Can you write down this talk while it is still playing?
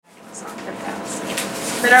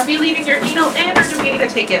But are we leaving your needle in, or do we need to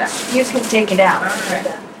take it out? You can take it out. All right.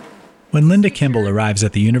 When Linda Kimball arrives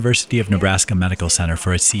at the University of Nebraska Medical Center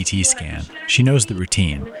for a CT scan, she knows the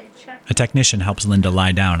routine. A technician helps Linda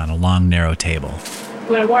lie down on a long, narrow table.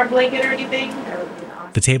 You want a warm blanket or anything?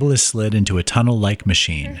 The table is slid into a tunnel-like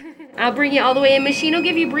machine. I'll bring you all the way in. Machine will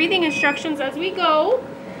give you breathing instructions as we go.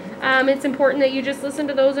 It's important that you just listen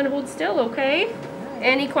to those and hold still, okay?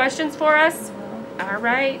 Any questions for us? All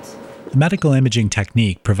right. The medical imaging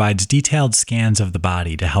technique provides detailed scans of the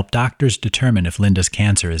body to help doctors determine if Linda's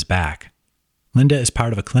cancer is back. Linda is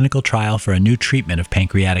part of a clinical trial for a new treatment of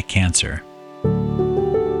pancreatic cancer.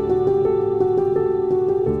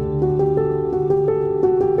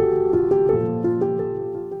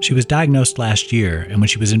 She was diagnosed last year, and when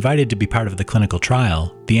she was invited to be part of the clinical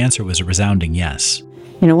trial, the answer was a resounding yes.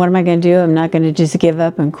 You know, what am I going to do? I'm not going to just give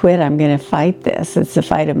up and quit. I'm going to fight this. It's the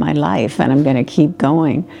fight of my life, and I'm going to keep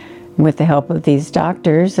going with the help of these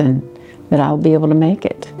doctors, and that I'll be able to make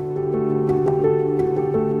it.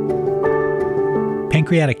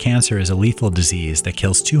 Pancreatic cancer is a lethal disease that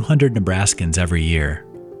kills 200 Nebraskans every year.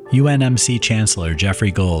 UNMC Chancellor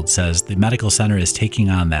Jeffrey Gold says the medical center is taking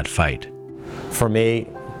on that fight. For me,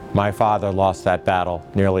 my father lost that battle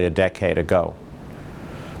nearly a decade ago.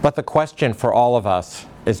 But the question for all of us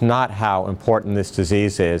is not how important this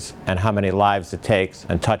disease is and how many lives it takes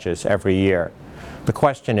and touches every year. The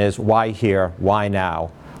question is, why here, why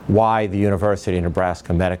now, why the University of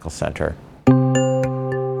Nebraska Medical Center?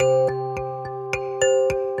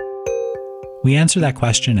 We answer that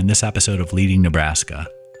question in this episode of Leading Nebraska,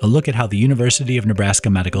 a look at how the University of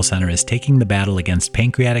Nebraska Medical Center is taking the battle against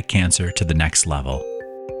pancreatic cancer to the next level.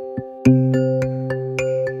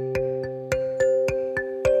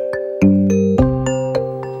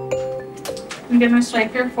 I'm going to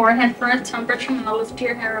swipe your forehead for a temperature and I'll lift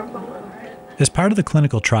your hair up a little bit. As part of the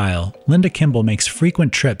clinical trial, Linda Kimball makes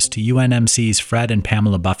frequent trips to UNMC's Fred and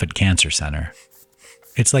Pamela Buffett Cancer Center.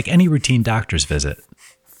 It's like any routine doctor's visit.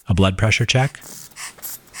 A blood pressure check?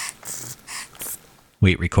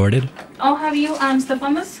 Weight recorded? I'll have you step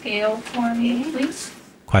on the scale for me, please.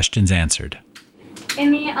 Questions answered.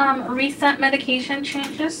 Any recent medication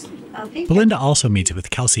changes? Belinda also meets with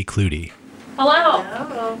Kelsey Klute. Hello.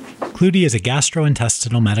 Hello. Klute is a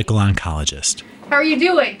gastrointestinal medical oncologist. How are you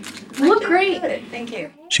doing? You look great. Good, thank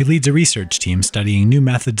you. She leads a research team studying new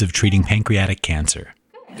methods of treating pancreatic cancer.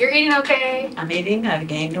 You're eating okay? I'm eating. I've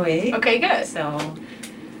gained weight. Okay, good. So,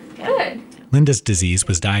 Good. Linda's disease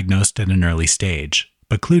was diagnosed at an early stage,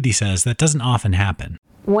 but Klute says that doesn't often happen.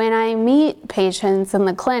 When I meet patients in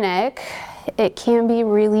the clinic, it can be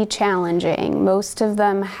really challenging. Most of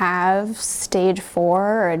them have stage 4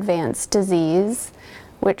 or advanced disease,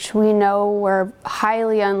 which we know we're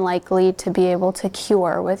highly unlikely to be able to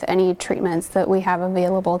cure with any treatments that we have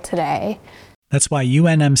available today. That's why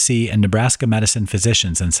UNMC and Nebraska medicine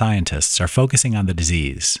physicians and scientists are focusing on the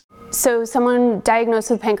disease. So someone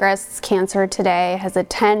diagnosed with pancreatic cancer today has a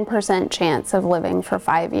 10% chance of living for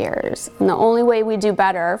 5 years. And the only way we do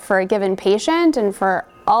better for a given patient and for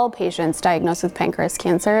all patients diagnosed with pancreatic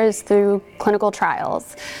cancer is through clinical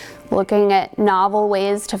trials, looking at novel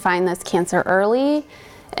ways to find this cancer early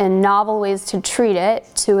and novel ways to treat it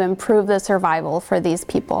to improve the survival for these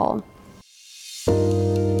people.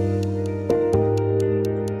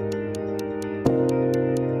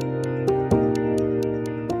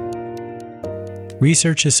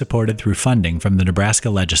 Research is supported through funding from the Nebraska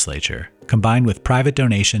legislature, combined with private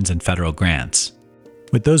donations and federal grants.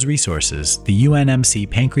 With those resources, the UNMC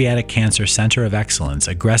Pancreatic Cancer Center of Excellence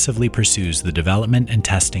aggressively pursues the development and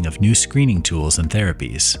testing of new screening tools and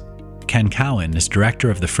therapies. Ken-Cowan is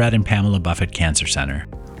director of the Fred and Pamela Buffett Cancer Center.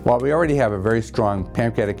 While we already have a very strong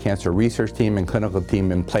pancreatic cancer research team and clinical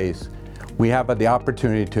team in place, we have the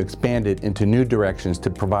opportunity to expand it into new directions to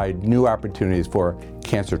provide new opportunities for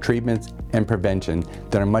cancer treatments and prevention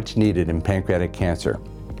that are much needed in pancreatic cancer.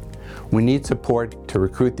 We need support to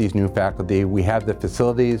recruit these new faculty. We have the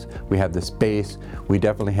facilities, we have the space, we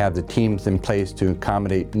definitely have the teams in place to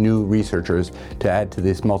accommodate new researchers to add to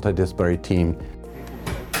this multidisciplinary team.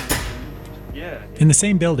 In the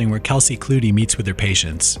same building where Kelsey Klute meets with her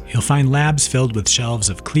patients, you'll find labs filled with shelves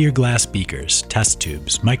of clear glass beakers, test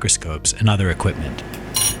tubes, microscopes, and other equipment.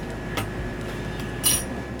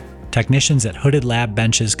 Technicians at hooded lab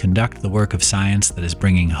benches conduct the work of science that is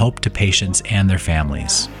bringing hope to patients and their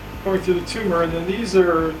families. Going through the tumor, and then these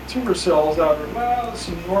are tumor cells out of, well,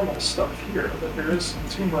 some normal stuff here, but there is some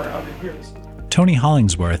tumor out in here. Tony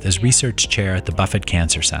Hollingsworth is research chair at the Buffett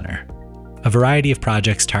Cancer Center. A variety of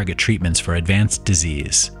projects target treatments for advanced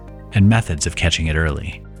disease and methods of catching it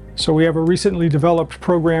early. So we have a recently developed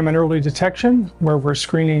program in early detection where we're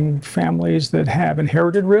screening families that have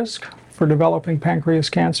inherited risk for developing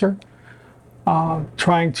pancreas cancer,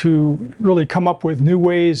 trying to really come up with new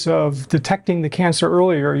ways of detecting the cancer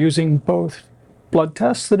earlier using both blood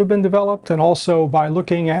tests that have been developed and also by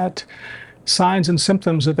looking at signs and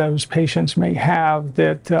symptoms that those patients may have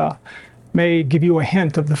that may give you a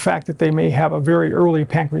hint of the fact that they may have a very early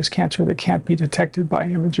pancreas cancer that can't be detected by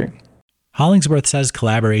imaging. Hollingsworth says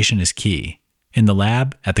collaboration is key, in the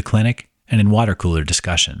lab, at the clinic, and in water cooler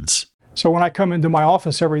discussions. So when I come into my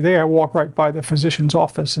office every day, I walk right by the physician's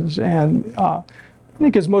offices. And I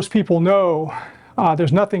think as most people know,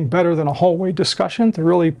 there's nothing better than a hallway discussion to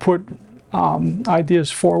really put ideas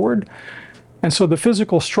forward. And so the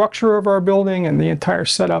physical structure of our building and the entire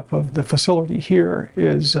setup of the facility here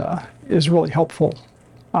is really helpful,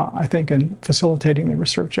 I think, in facilitating the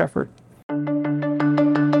research effort.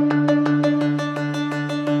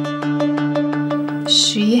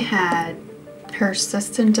 She had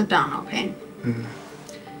persistent abdominal pain. Mm-hmm.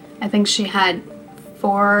 I think she had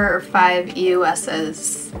 4 or 5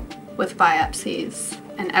 EUSs with biopsies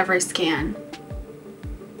and every scan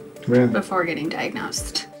before getting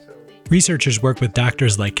diagnosed. Researchers work with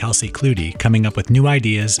doctors like Kelsey Klute, coming up with new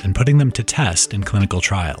ideas and putting them to test in clinical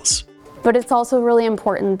trials. But it's also really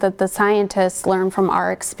important that the scientists learn from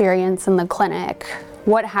our experience in the clinic.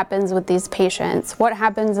 What happens with these patients? What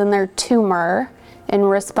happens in their tumor in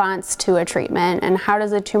response to a treatment? And how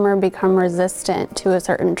does a tumor become resistant to a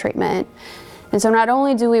certain treatment? And so not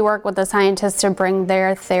only do we work with the scientists to bring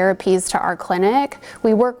their therapies to our clinic,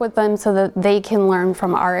 we work with them so that they can learn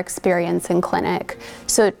from our experience in clinic.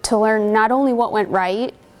 So to learn not only what went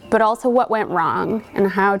right, but also what went wrong and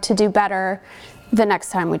how to do better the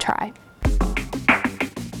next time we try.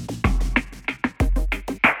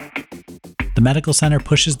 The medical center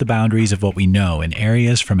pushes the boundaries of what we know in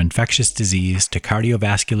areas from infectious disease to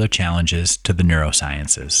cardiovascular challenges to the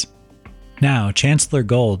neurosciences. Now, Chancellor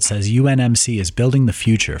Gold says UNMC is building the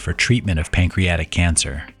future for treatment of pancreatic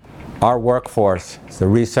cancer. Our workforce, the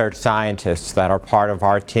research scientists that are part of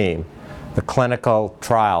our team, the clinical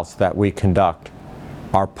trials that we conduct,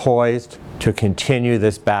 are poised to continue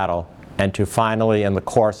this battle and to finally, in the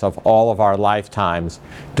course of all of our lifetimes,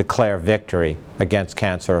 declare victory against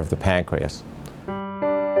cancer of the pancreas.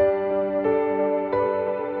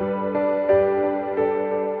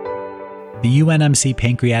 The UNMC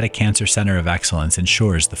Pancreatic Cancer Center of Excellence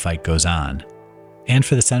ensures the fight goes on. And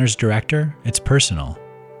for the center's director, it's personal.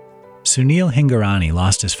 Sunil Hingorani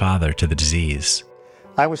lost his father to the disease.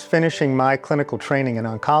 I was finishing my clinical training in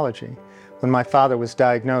oncology when my father was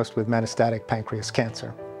diagnosed with metastatic pancreas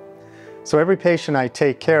cancer. So every patient I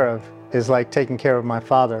take care of is like taking care of my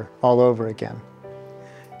father all over again.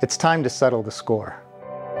 It's time to settle the score.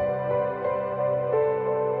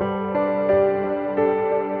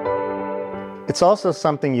 It's also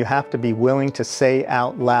something you have to be willing to say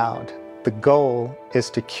out loud. The goal is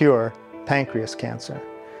to cure pancreas cancer.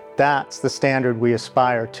 That's the standard we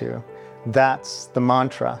aspire to. That's the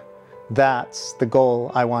mantra. That's the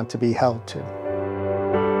goal I want to be held to.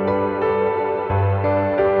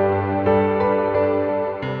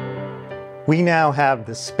 We now have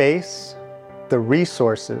the space, the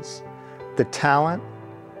resources, the talent,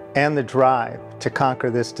 and the drive to conquer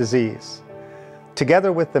this disease.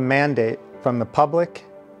 Together with the mandate from the public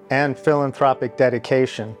and philanthropic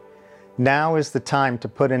dedication, now is the time to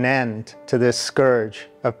put an end to this scourge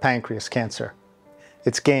of pancreas cancer.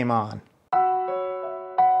 It's game on.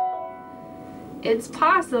 It's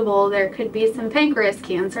possible there could be some pancreas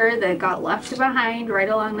cancer that got left behind right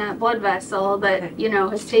along that blood vessel that,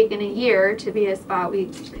 has taken a year to be a spot we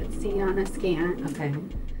could see on a scan. Okay.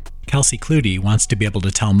 Kelsey Klute wants to be able to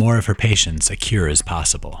tell more of her patients a cure is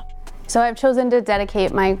possible. So I've chosen to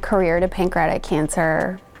dedicate my career to pancreatic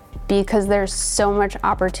cancer because there's so much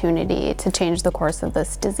opportunity to change the course of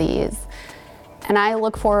this disease. And I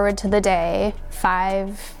look forward to the day,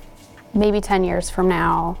 5, maybe 10 years from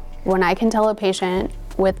now, when I can tell a patient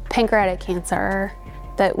with pancreatic cancer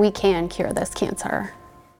that we can cure this cancer.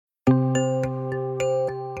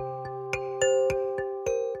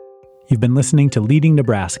 You've been listening to Leading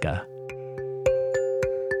Nebraska.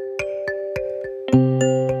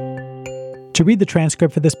 To read the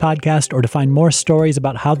transcript for this podcast or to find more stories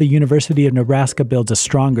about how the University of Nebraska builds a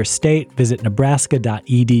stronger state, visit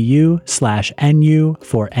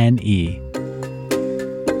nebraska.edu/NU4NE.